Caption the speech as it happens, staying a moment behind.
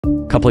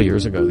couple of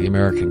years ago, the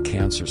American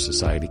Cancer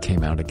Society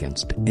came out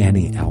against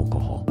any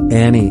alcohol.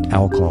 Any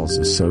alcohol is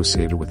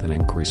associated with an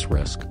increased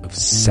risk of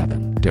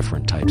 7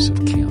 different types of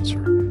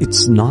cancer.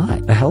 It's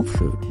not a health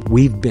food.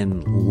 We've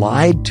been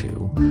lied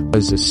to.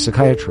 As a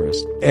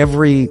psychiatrist,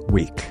 every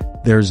week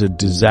there's a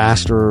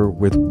disaster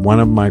with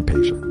one of my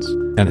patients,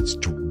 and it's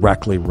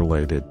directly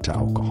related to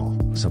alcohol.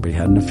 Somebody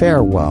had an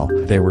affair while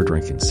they were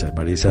drinking.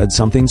 Somebody said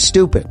something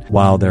stupid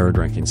while they were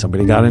drinking.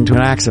 Somebody got into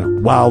an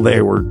accident while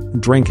they were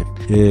drinking.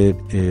 It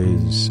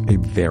is a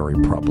very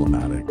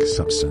problematic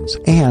substance.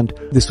 And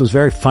this was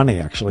very funny,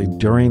 actually.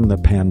 During the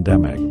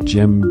pandemic,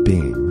 Jim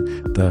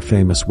Beam, the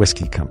famous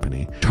whiskey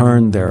company,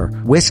 turned their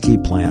whiskey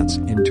plants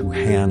into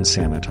hand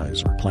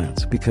sanitizer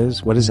plants.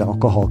 Because what does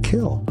alcohol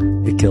kill?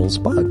 It kills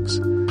bugs.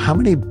 How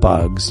many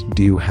bugs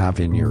do you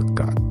have in your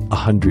gut?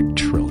 100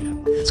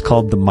 trillion. It's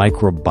called the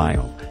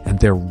microbiome, and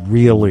they're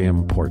really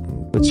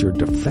important. It's your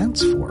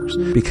defense force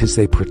because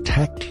they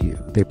protect you.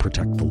 They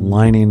protect the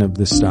lining of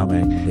the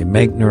stomach. They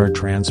make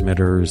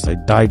neurotransmitters. They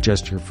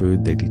digest your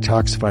food. They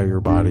detoxify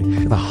your body. You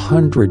have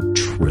 100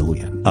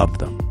 trillion of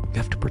them. You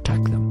have to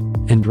protect them.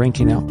 And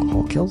drinking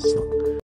alcohol kills them.